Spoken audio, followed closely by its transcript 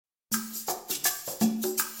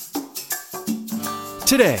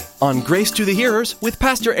Today on Grace to the Hearers with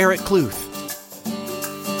Pastor Eric Kluth.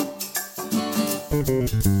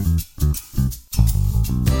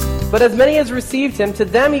 But as many as received him, to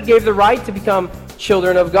them he gave the right to become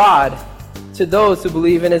children of God, to those who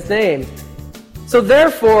believe in his name. So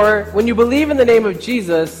therefore, when you believe in the name of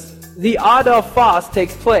Jesus, the adelphos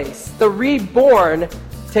takes place. The reborn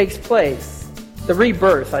takes place. The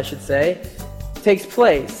rebirth, I should say, takes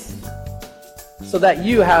place. So that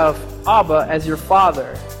you have Abba as your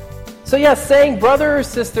father. So yes, saying brother or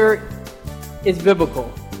sister is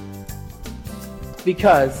biblical.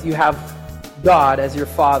 Because you have God as your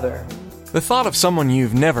father. The thought of someone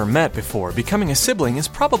you've never met before becoming a sibling is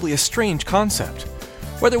probably a strange concept.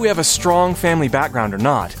 Whether we have a strong family background or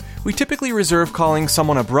not, we typically reserve calling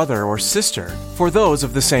someone a brother or sister for those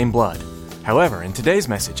of the same blood. However, in today's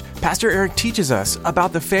message, Pastor Eric teaches us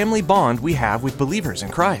about the family bond we have with believers in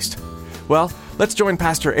Christ. Well, let's join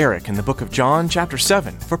Pastor Eric in the book of John, chapter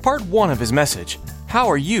 7, for part 1 of his message, How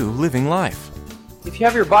Are You Living Life? If you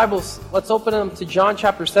have your Bibles, let's open them to John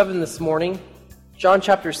chapter 7 this morning. John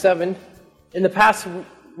chapter 7. In the past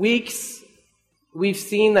weeks, we've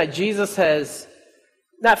seen that Jesus has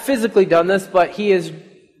not physically done this, but he has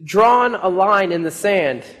drawn a line in the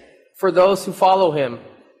sand for those who follow him.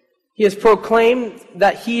 He has proclaimed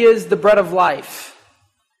that he is the bread of life,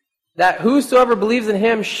 that whosoever believes in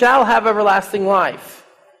him shall have everlasting life.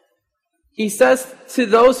 He says to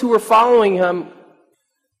those who were following him,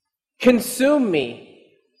 consume me,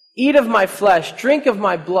 eat of my flesh, drink of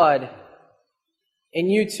my blood, and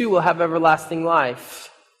you too will have everlasting life.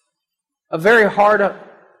 A very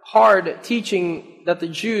hard teaching that the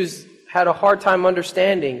Jews had a hard time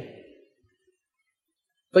understanding.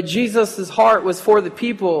 But Jesus' heart was for the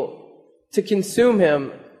people to consume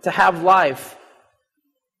him, to have life.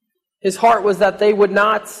 His heart was that they would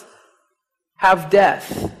not have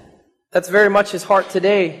death. That's very much his heart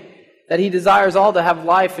today, that he desires all to have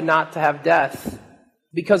life and not to have death.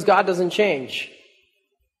 Because God doesn't change.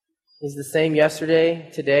 He's the same yesterday,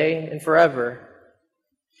 today, and forever.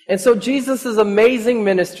 And so Jesus' amazing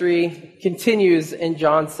ministry continues in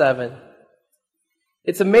John 7.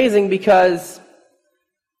 It's amazing because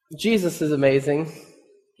Jesus is amazing.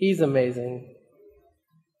 He's amazing.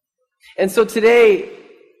 And so today,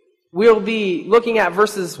 we'll be looking at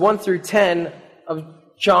verses 1 through 10 of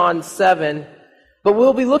John 7, but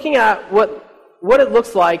we'll be looking at what it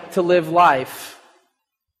looks like to live life.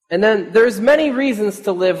 And then there's many reasons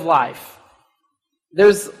to live life.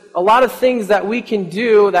 There's a lot of things that we can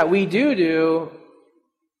do, that we do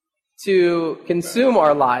to consume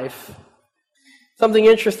our life. Something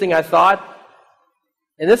interesting I thought,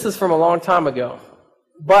 and this is from a long time ago,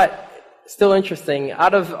 but still interesting.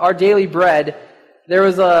 Out of our daily bread, there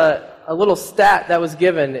was a little stat that was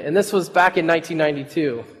given, and this was back in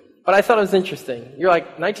 1992. But I thought it was interesting. You're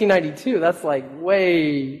like, 1992? That's like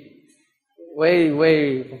way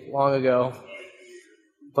long ago.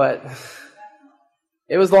 But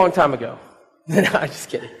it was a long time ago. No, I'm just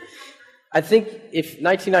kidding. I think if you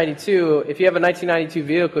have a 1992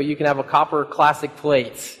 vehicle, you can have a copper classic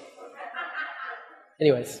plate.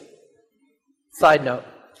 Anyways, side note.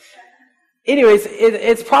 Anyways,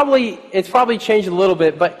 it's probably changed a little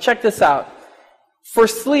bit, but check this out. For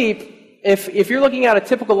sleep, if you're looking at a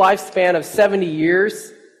typical lifespan of 70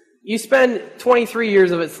 years, you spend 23 years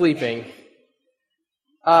of it sleeping.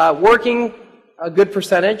 Working a good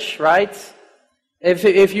percentage, right?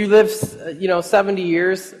 If you live 70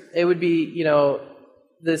 years, it would be,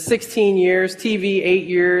 the 16 years, TV 8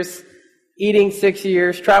 years, eating 6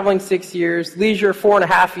 years, traveling 6 years, leisure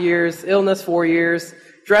 4.5 years, illness 4 years,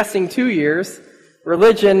 dressing 2 years,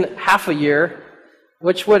 religion half a year,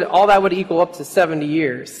 all that would equal up to 70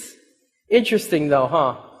 years. Interesting though,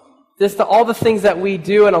 huh? All the things that we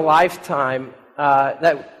do in a lifetime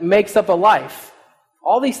that makes up a life.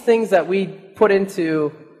 All these things that we put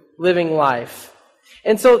into living life.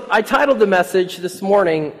 And so I titled the message this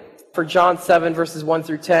morning for John 7 verses 1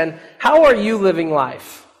 through 10, How Are You Living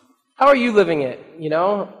Life? How are you living it?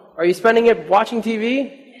 Are you spending it watching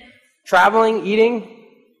TV? Traveling? Eating?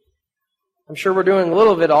 I'm sure we're doing a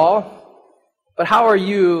little of it all, but how are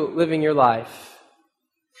you living your life?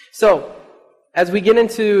 So, as we get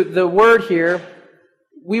into the word here,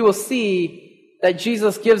 we will see that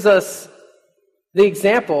Jesus gives us the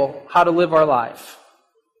example how to live our life.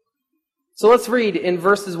 So let's read in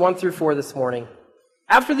verses 1 through 4 this morning.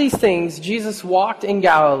 After these things, Jesus walked in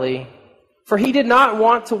Galilee, for he did not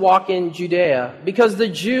want to walk in Judea, because the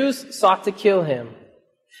Jews sought to kill him.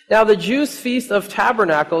 Now the Jews' feast of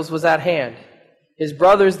tabernacles was at hand. His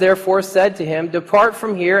brothers therefore said to him, Depart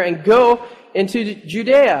from here and go into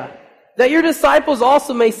Judea, that your disciples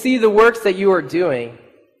also may see the works that you are doing.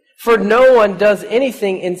 For no one does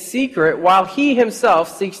anything in secret while he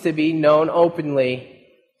himself seeks to be known openly.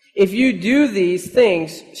 If you do these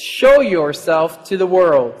things, show yourself to the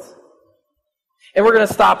world." And we're going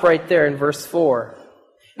to stop right there in verse 4.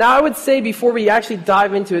 Now, I would say before we actually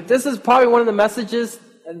dive into it, this is probably one of the messages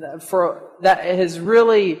that has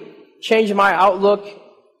really changed my outlook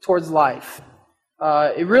towards life.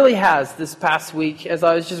 It really has this past week. As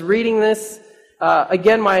I was just reading this,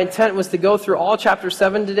 again, my intent was to go through all chapter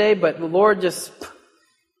 7 today, but the Lord just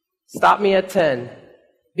stopped me at 10.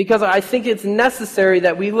 Because I think it's necessary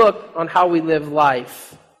that we look on how we live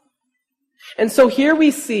life. And so here we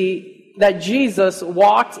see that Jesus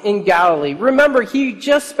walked in Galilee. Remember, he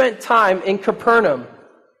just spent time in Capernaum.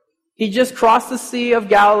 He just crossed the Sea of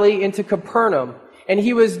Galilee into Capernaum. And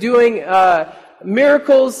he was doing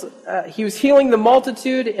miracles. He was healing the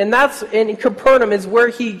multitude. And that's in Capernaum is where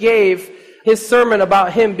he gave his sermon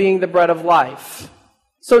about him being the bread of life.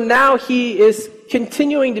 So now he is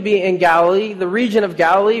continuing to be in Galilee, the region of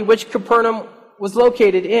Galilee, which Capernaum was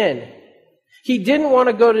located in. He didn't want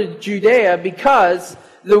to go to Judea because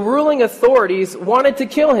the ruling authorities wanted to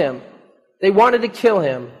kill him. They wanted to kill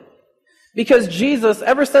him. Because Jesus,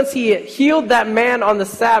 ever since he healed that man on the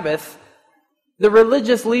Sabbath, the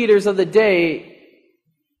religious leaders of the day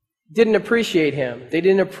didn't appreciate him. They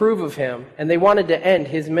didn't approve of him, and they wanted to end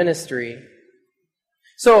his ministry.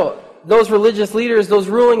 So those religious leaders, those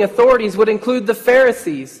ruling authorities would include the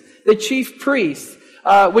Pharisees, the chief priests,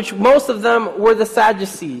 which most of them were the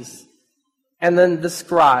Sadducees, and then the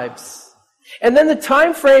scribes. And then the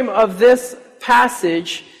time frame of this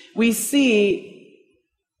passage we see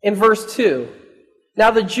in verse 2.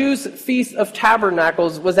 Now the Jews' Feast of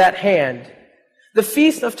Tabernacles was at hand. The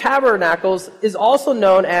Feast of Tabernacles is also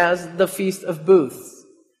known as the Feast of Booths.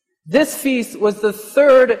 This feast was the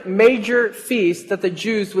third major feast that the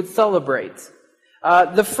Jews would celebrate.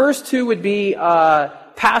 The first two would be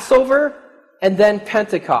Passover and then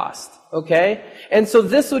Pentecost. Okay? And so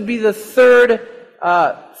this would be the third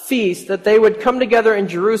feast that they would come together in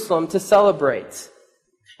Jerusalem to celebrate.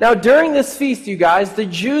 Now, during this feast, you guys, the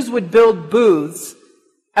Jews would build booths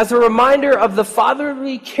as a reminder of the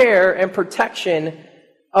fatherly care and protection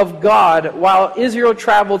of God while Israel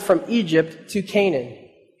traveled from Egypt to Canaan.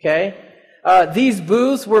 Okay? These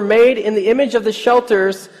booths were made in the image of the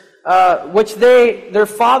shelters which their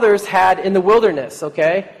fathers had in the wilderness.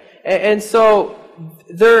 Okay? And so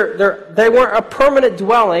they weren't a permanent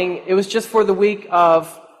dwelling. It was just for the week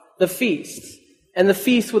of the feast. And the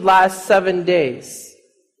feast would last 7 days.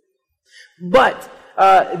 But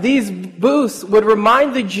these booths would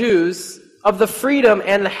remind the Jews of the freedom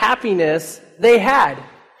and the happiness they had.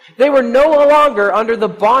 They were no longer under the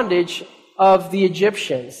bondage of the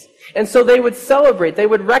Egyptians. And so they would celebrate. They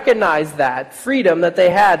would recognize that freedom that they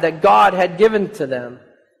had, that God had given to them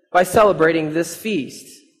by celebrating this feast.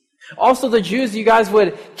 Also, the Jews, you guys,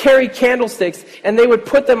 would carry candlesticks and they would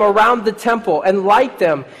put them around the temple and light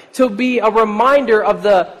them to be a reminder of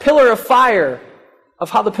the pillar of fire, of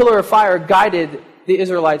how the pillar of fire guided the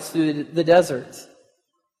Israelites through the desert.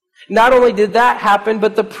 Not only did that happen,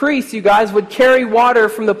 but the priests, you guys, would carry water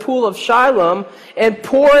from the pool of Shiloh and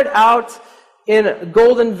pour it out in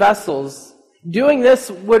golden vessels. Doing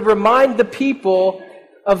this would remind the people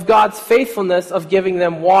of God's faithfulness of giving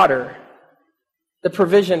them water, the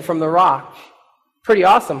provision from the rock. Pretty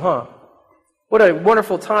awesome, huh? What a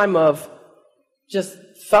wonderful time of just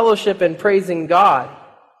fellowship and praising God.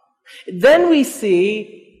 Then we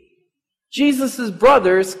see Jesus'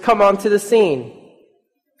 brothers come onto the scene.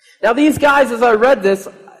 Now these guys, as I read this,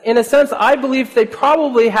 in a sense, I believe they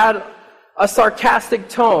probably had a sarcastic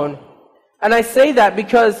tone. And I say that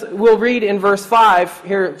because we'll read in verse 5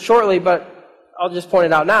 here shortly, but I'll just point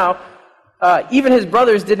it out now. Even his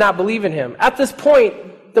brothers did not believe in him. At this point,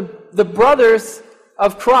 the brothers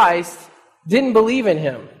of Christ didn't believe in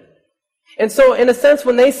him. And so, in a sense,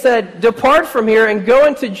 when they said, "Depart from here and go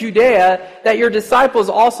into Judea, that your disciples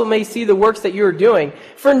also may see the works that you are doing.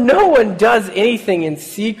 For no one does anything in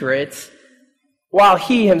secret, while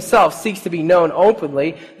he himself seeks to be known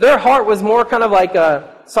openly." Their heart was more kind of like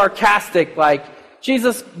a sarcastic, like,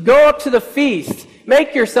 Jesus, go up to the feast.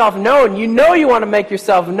 Make yourself known. You know you want to make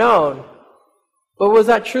yourself known. But was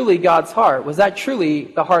that truly God's heart? Was that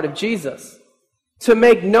truly the heart of Jesus? To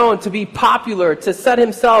make known, to be popular, to set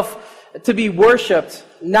himself to be worshipped,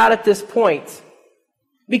 not at this point.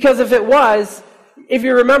 Because if it was, if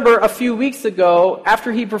you remember a few weeks ago,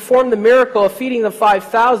 after he performed the miracle of feeding the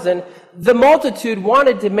 5,000, the multitude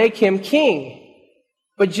wanted to make him king.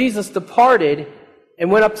 But Jesus departed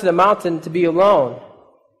and went up to the mountain to be alone.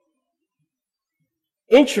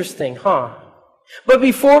 Interesting, huh? But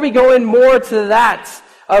before we go in more to that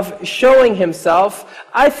of showing himself,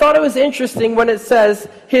 I thought it was interesting when it says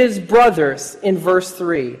his brothers in verse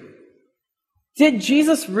 3. Did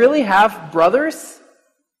Jesus really have brothers?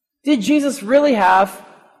 Did Jesus really have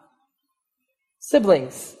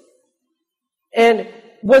siblings? And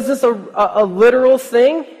was this a literal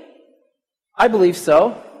thing? I believe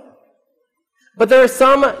so. But there is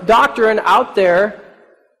some doctrine out there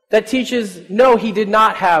that teaches, no, he did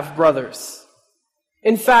not have brothers.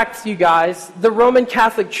 In fact, you guys, the Roman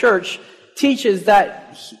Catholic Church teaches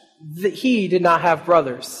that he did not have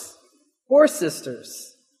brothers or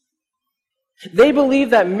sisters. They believe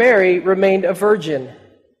that Mary remained a virgin.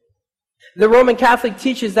 The Roman Catholic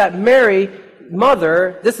teaches that Mary,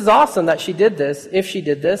 mother, this is awesome that she did this, if she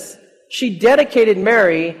did this, she dedicated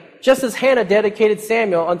Mary just as Hannah dedicated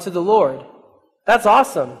Samuel unto the Lord. That's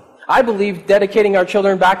awesome. I believe dedicating our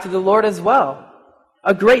children back to the Lord as well.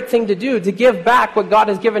 A great thing to do, to give back what God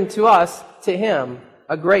has given to us to Him.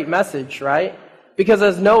 A great message, right? Because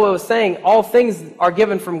as Noah was saying, all things are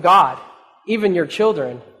given from God, even your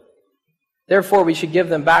children. Therefore, we should give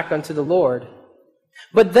them back unto the Lord.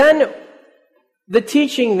 But then, the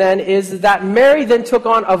teaching then is that Mary then took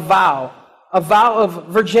on a vow of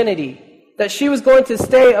virginity, that she was going to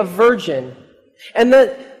stay a virgin. And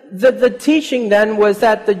the teaching then was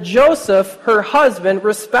that Joseph, her husband,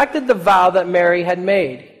 respected the vow that Mary had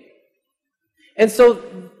made. And so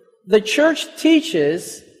the church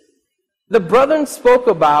teaches the brethren spoke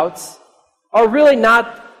about are really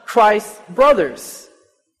not Christ's brothers,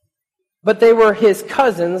 but they were his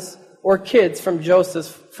cousins or kids from Joseph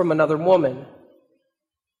from another woman.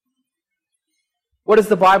 What does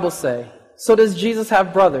the Bible say? So does Jesus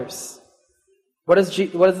have brothers? What does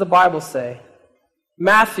the Bible say?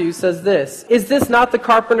 Matthew says this, is this not the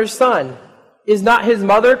carpenter's son? Is not his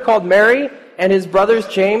mother called Mary, and his brothers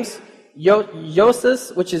James,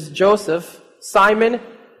 Joseph, which is Joseph, Simon,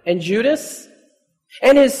 and Judas?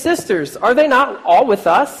 And his sisters, are they not all with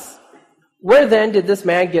us? Where then did this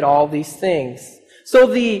man get all these things? So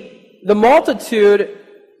the multitude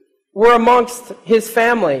were amongst his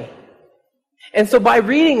family. And so by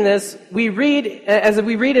reading this, as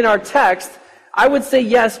we read in our text, I would say,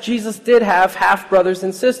 yes, Jesus did have half-brothers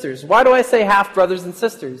and sisters. Why do I say half-brothers and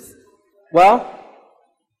sisters? Well,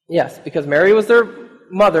 yes, because Mary was their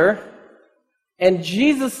mother, and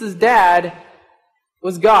Jesus' dad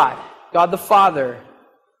was God the Father.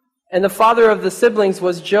 And the father of the siblings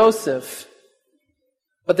was Joseph.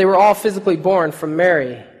 But they were all physically born from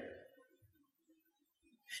Mary.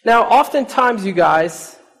 Now, oftentimes, you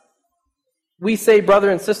guys, we say brother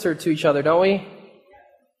and sister to each other, don't we?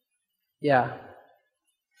 Yeah.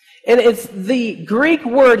 And it's the Greek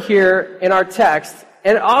word here in our text,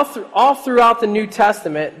 and all throughout the New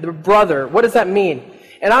Testament, the brother, what does that mean?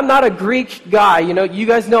 And I'm not a Greek guy, you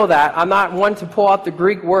guys know that. I'm not one to pull out the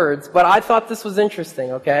Greek words, but I thought this was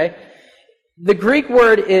interesting, okay? The Greek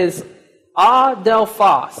word is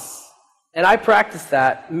adelphos, and I practiced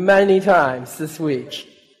that many times this week.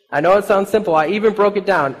 I know it sounds simple. I even broke it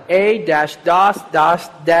down. A-dos-phos,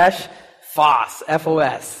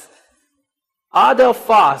 F-O-S.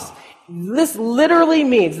 Adelphos. This literally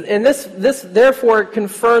means, and this therefore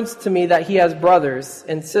confirms to me that he has brothers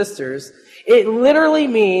and sisters. It literally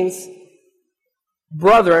means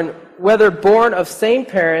brethren, whether born of same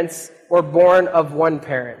parents or born of one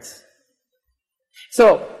parent.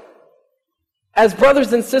 So, as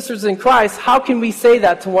brothers and sisters in Christ, how can we say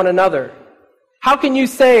that to one another? How can you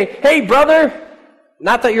say, hey, brother?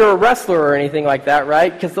 Not that you're a wrestler or anything like that,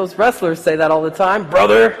 right? Because those wrestlers say that all the time,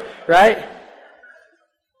 brother, right?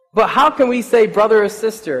 But how can we say brother or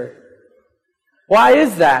sister? Why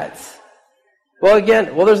is that? Well,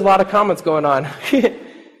 there's a lot of comments going on.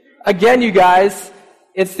 Again, you guys,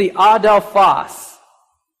 it's the adelphos.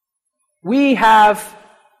 We have,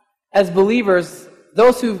 as believers,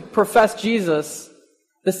 those who profess Jesus,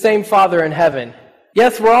 the same Father in heaven.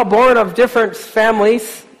 Yes, we're all born of different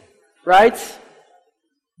families, right?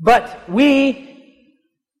 But we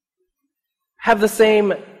have the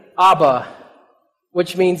same Abba,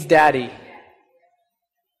 which means daddy.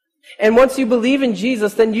 And once you believe in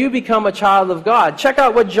Jesus, then you become a child of God. Check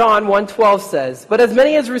out what John 1:12 says. But as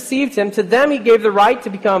many as received him, to them he gave the right to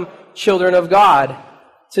become children of God,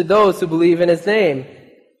 to those who believe in his name.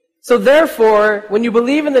 So therefore, when you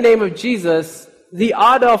believe in the name of Jesus, the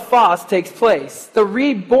adelphos takes place. The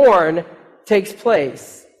reborn takes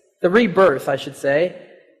place. The rebirth, I should say,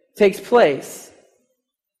 takes place.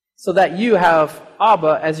 So that you have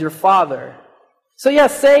Abba as your father. So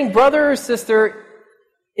yes, saying brother or sister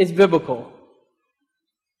is biblical.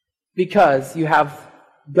 Because you have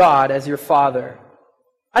God as your father.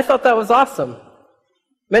 I thought that was awesome.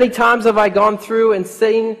 Many times have I gone through and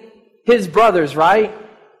seen his brothers, right?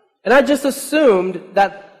 And I just assumed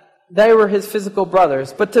that they were his physical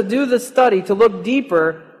brothers. But to do the study, to look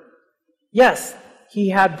deeper, yes, he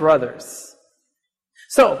had brothers.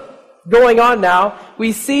 So, going on now,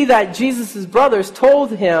 we see that Jesus' brothers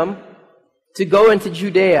told him to go into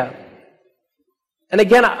Judea. And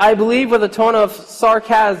again, I believe with a tone of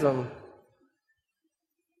sarcasm,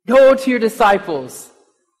 go to your disciples.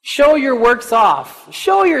 Show your works off.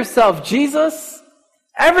 Show yourself, Jesus.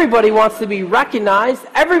 Everybody wants to be recognized.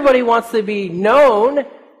 Everybody wants to be known,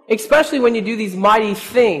 especially when you do these mighty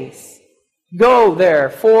things. Go,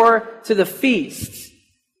 therefore, to the feast.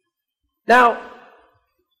 Now,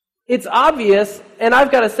 it's obvious, and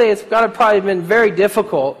I've got to say it's got to probably been very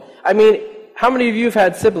difficult. I mean, how many of you have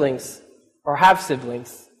had siblings or have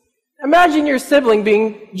siblings? Imagine your sibling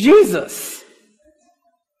being Jesus.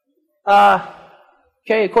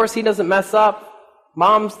 Okay, of course he doesn't mess up.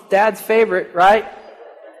 Mom's, dad's favorite, right?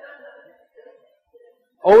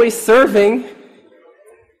 Always serving.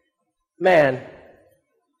 Man.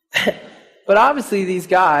 But obviously these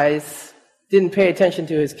guys didn't pay attention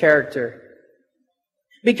to his character.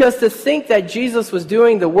 Because to think that Jesus was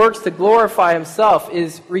doing the works to glorify himself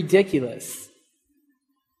is ridiculous.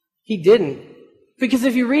 He didn't. Because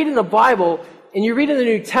if you read in the Bible and you read in the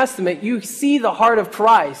New Testament, you see the heart of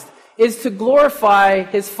Christ is to glorify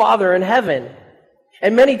his Father in heaven.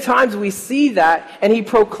 And many times we see that, and he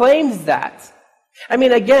proclaims that. I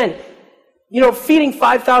mean, again, feeding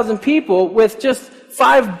 5,000 people with just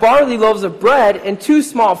 5 barley loaves of bread and 2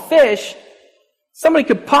 small fish, somebody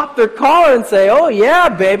could pop their collar and say, oh yeah,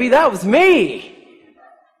 baby, that was me.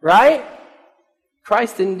 Right?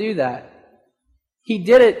 Christ didn't do that. He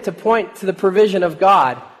did it to point to the provision of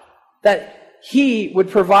God, that he would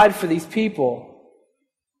provide for these people.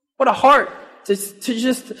 What a heart to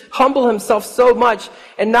just humble himself so much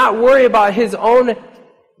and not worry about his own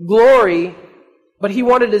glory, but he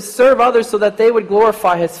wanted to serve others so that they would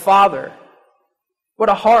glorify his Father. What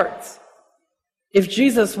a heart. If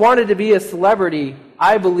Jesus wanted to be a celebrity,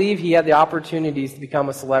 I believe he had the opportunities to become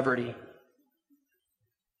a celebrity.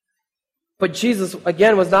 But Jesus,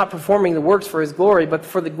 again, was not performing the works for his glory, but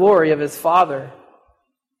for the glory of his Father.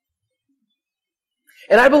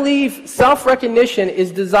 And I believe self-recognition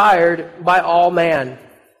is desired by all man.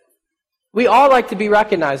 We all like to be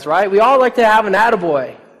recognized, right? We all like to have an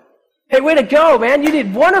attaboy. Hey, way to go, man. You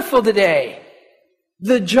did wonderful today.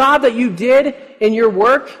 The job that you did in your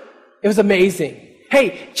work, it was amazing.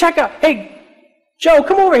 Hey, check out. Hey, Joe,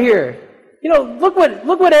 come over here. Look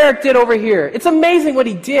what Eric did over here. It's amazing what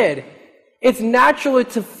he did. It's natural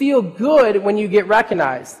to feel good when you get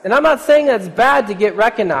recognized. And I'm not saying that it's bad to get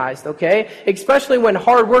recognized, okay? Especially when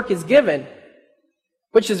hard work is given,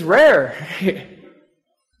 which is rare.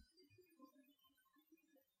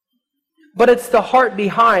 But it's the heart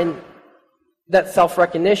behind that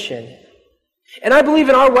self-recognition. And I believe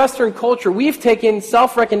in our Western culture, we've taken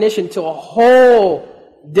self-recognition to a whole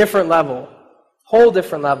different level.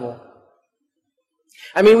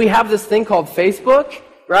 I mean, we have this thing called Facebook,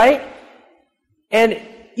 right? And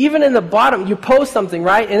even in the bottom, you post something,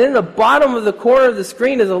 right? And in the bottom of the corner of the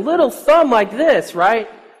screen is a little thumb like this, right?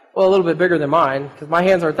 Well, a little bit bigger than mine, because my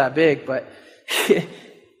hands aren't that big, but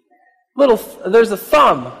there's a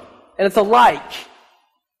thumb, and it's a like.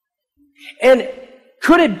 And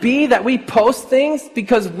could it be that we post things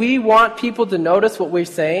because we want people to notice what we're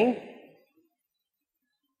saying?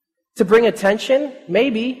 To bring attention?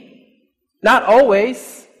 Maybe. Not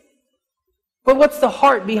always. But what's the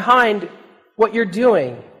heart behind what you're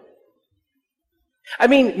doing? I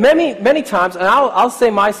mean, many times, and I'll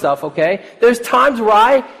say myself, okay? There's times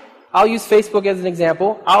where I'll use Facebook as an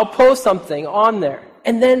example. I'll post something on there.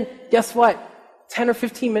 And then, guess what? 10 or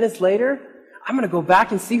 15 minutes later, I'm going to go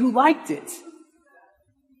back and see who liked it.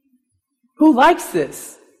 Who likes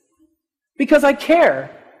this? Because I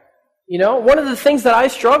care. One of the things that I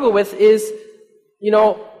struggle with is,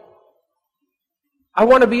 I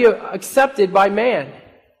want to be accepted by man.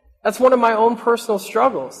 That's one of my own personal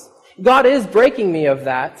struggles. God is breaking me of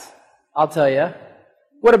that, I'll tell you.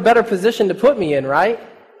 What a better position to put me in, right?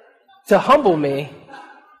 To humble me.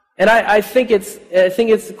 And I think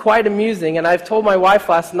it's quite amusing. And I've told my wife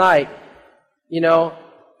last night,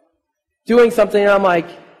 doing something, and I'm like,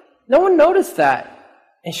 no one noticed that.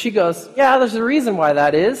 And she goes, yeah, there's a reason why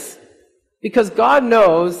that is. Because God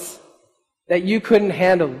knows that you couldn't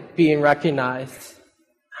handle being recognized.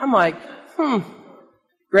 I'm like,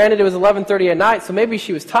 Granted, it was 11:30 at night, so maybe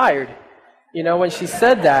she was tired, when she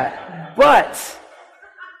said that. But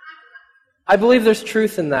I believe there's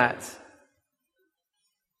truth in that.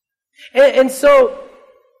 And so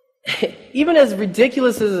even as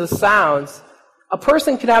ridiculous as it sounds, a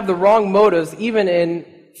person could have the wrong motives even in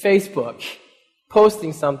Facebook,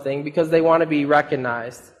 posting something because they want to be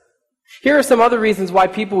recognized. Here are some other reasons why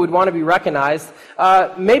people would want to be recognized.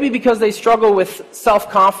 Maybe because they struggle with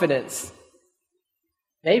self-confidence.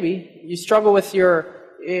 Maybe you struggle with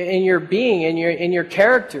in your being, in your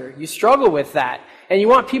character. You struggle with that, and you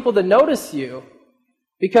want people to notice you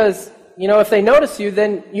because if they notice you,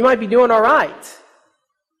 then you might be doing all right.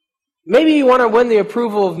 Maybe you want to win the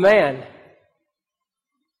approval of man.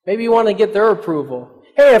 Maybe you want to get their approval.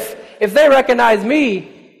 Hey, if they recognize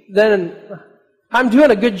me, then I'm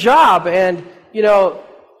doing a good job, and they're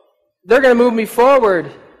going to move me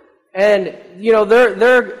forward, and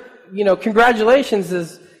congratulations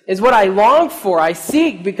is what I long for, I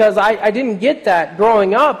seek, because I didn't get that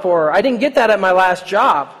growing up, or I didn't get that at my last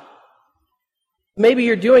job. Maybe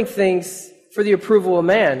you're doing things for the approval of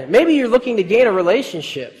man. Maybe you're looking to gain a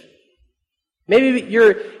relationship. Maybe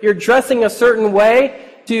you're dressing a certain way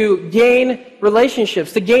to gain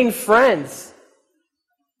relationships, to gain friends,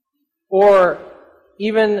 or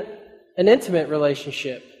even an intimate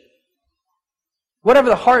relationship. Whatever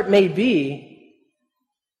the heart may be,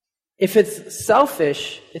 if it's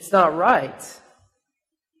selfish, it's not right.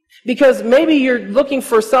 Because maybe you're looking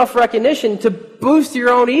for self-recognition to boost your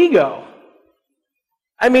own ego.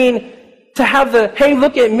 I mean, to have hey,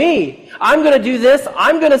 look at me. I'm going to do this.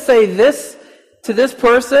 I'm going to say this to this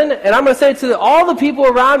person, and I'm going to say it to all the people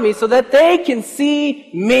around me so that they can see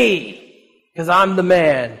me. Because I'm the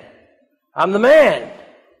man. I'm the man.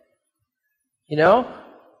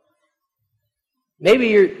 Maybe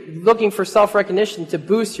you're looking for self-recognition to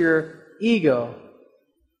boost your ego.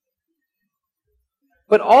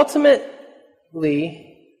 But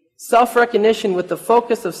ultimately, self-recognition with the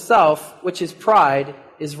focus of self, which is pride,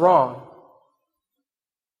 is wrong.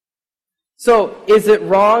 So, is it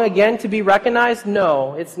wrong, again, to be recognized?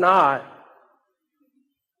 No, it's not.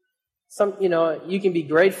 You can be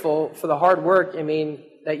grateful for the hard work,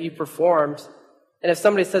 that you performed. And if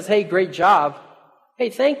somebody says, hey, great job,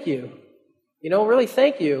 hey, thank you. Really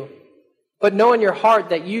thank you. But know in your heart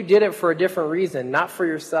that you did it for a different reason, not for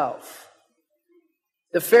yourself.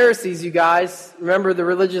 The Pharisees, you guys, remember the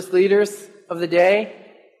religious leaders of the day?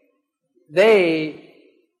 They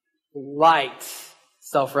liked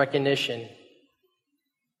self-recognition.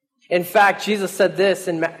 In fact, Jesus said this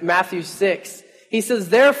in Matthew 6. He says,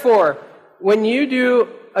 therefore, when you do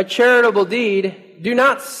a charitable deed, do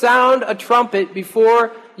not sound a trumpet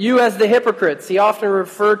before you as the hypocrites. He often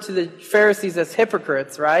referred to the Pharisees as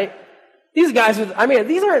hypocrites, right? These guys,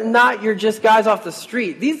 these are not your just guys off the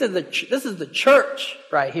street. This is the church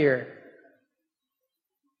right here.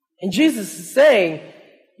 And Jesus is saying,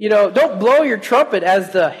 don't blow your trumpet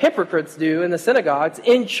as the hypocrites do in the synagogues,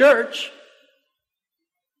 in church,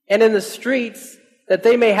 and in the streets, that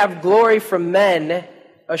they may have glory from men.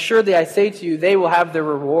 Assuredly, I say to you, they will have their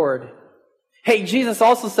reward. Hey, Jesus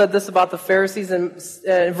also said this about the Pharisees in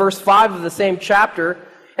verse 5 of the same chapter.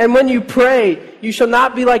 And when you pray, you shall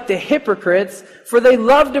not be like the hypocrites, for they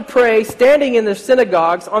love to pray standing in the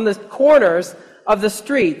synagogues on the corners of the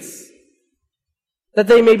streets, that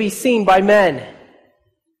they may be seen by men.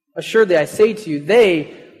 Assuredly, I say to you,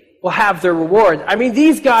 they will have their reward.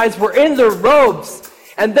 These guys were in their robes,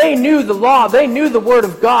 and they knew the law, they knew the Word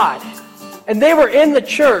of God. And they were in the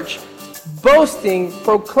church, boasting,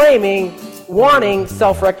 proclaiming, wanting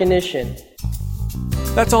self-recognition.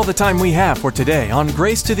 That's all the time we have for today on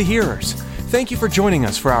Grace to the Hearers. Thank you for joining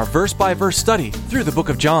us for our verse-by-verse study through the book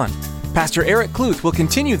of John. Pastor Eric Kluth will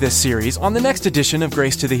continue this series on the next edition of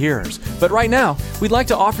Grace to the Hearers. But right now, we'd like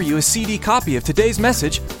to offer you a CD copy of today's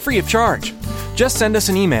message free of charge. Just send us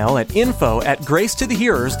an email at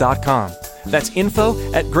info@gracetothehearers.com. That's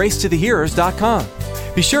info@gracetothehearers.com.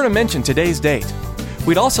 Be sure to mention today's date.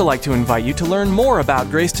 We'd also like to invite you to learn more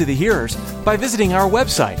about Grace to the Hearers by visiting our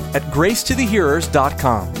website at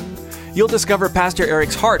gracetothehearers.com. You'll discover Pastor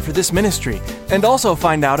Eric's heart for this ministry and also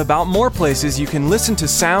find out about more places you can listen to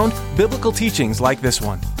sound biblical teachings like this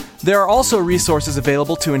one. There are also resources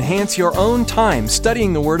available to enhance your own time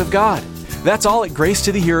studying the Word of God. That's all at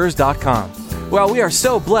gracetothehearers.com. Well, we are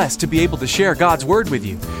so blessed to be able to share God's Word with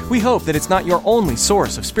you. We hope that it's not your only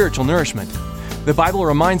source of spiritual nourishment. The Bible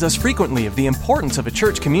reminds us frequently of the importance of a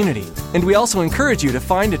church community, and we also encourage you to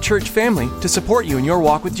find a church family to support you in your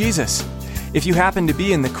walk with Jesus. If you happen to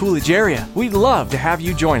be in the Coolidge area, we'd love to have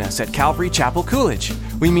you join us at Calvary Chapel Coolidge.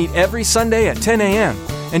 We meet every Sunday at 10 a.m.,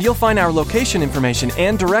 and you'll find our location information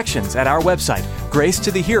and directions at our website,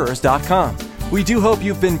 gracetothehearers.com. We do hope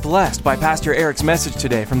you've been blessed by Pastor Eric's message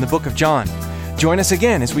today from the book of John. Join us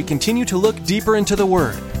again as we continue to look deeper into the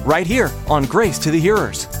Word, right here on Grace to the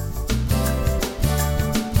Hearers.